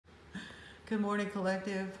Good morning,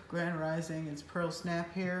 collective. Grand Rising. It's Pearl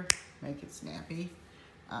Snap here. Make it snappy.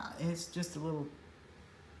 It's just a little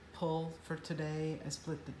pull for today. I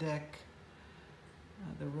split the deck,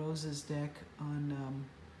 the Roses deck on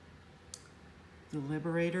the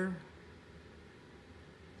Liberator,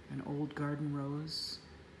 an old garden rose.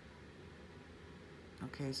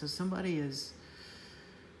 Okay, so somebody's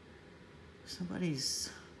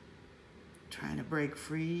trying to break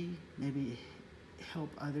free, maybe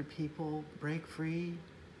help other people break free.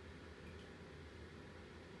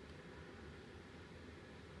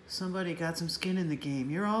 Somebody got some skin in the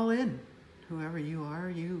game. You're all in. Whoever you are,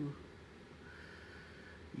 you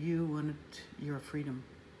wanted your freedom.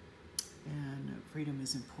 And freedom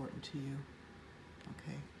is important to you.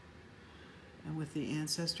 Okay. And with the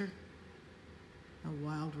Ancestor, a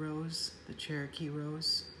wild rose, the Cherokee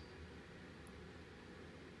rose.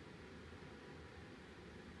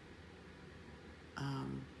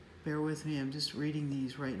 Bear with me, I'm just reading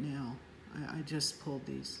these right now. I just pulled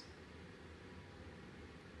these.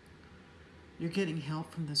 You're getting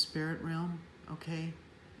help from the spirit realm, okay?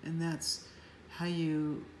 And that's how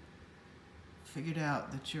you figured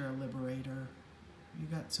out that you're a liberator. You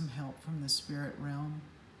got some help from the spirit realm,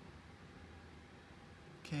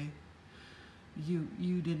 okay?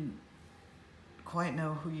 You didn't quite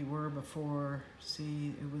know who you were before.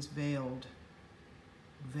 See, it was veiled.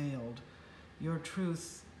 Your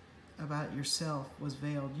truth about yourself was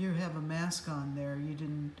veiled. You have a mask on there.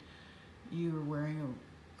 You were wearing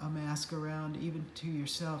a mask around, even to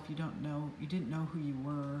yourself. You didn't know who you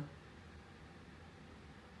were.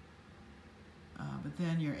 But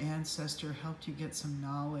then your ancestor helped you get some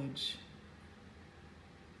knowledge.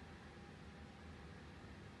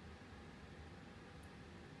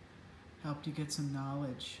 Helped you get some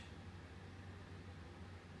knowledge.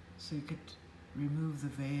 So you could remove the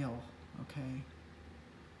veil, okay?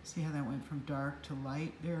 See how that went from dark to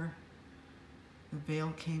light there? The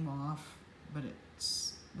veil came off, but it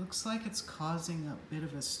looks like it's causing a bit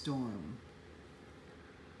of a storm.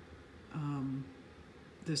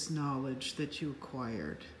 This knowledge that you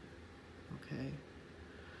acquired, okay?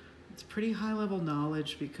 It's pretty high level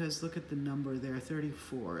knowledge because look at the number there,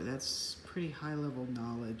 34. That's pretty high level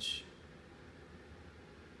knowledge.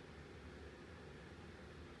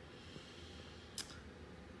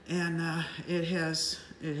 And it has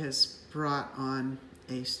brought on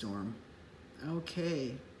a storm.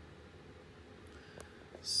 Okay.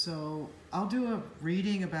 So I'll do a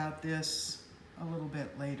reading about this a little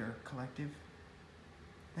bit later, collective.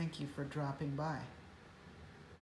 Thank you for dropping by.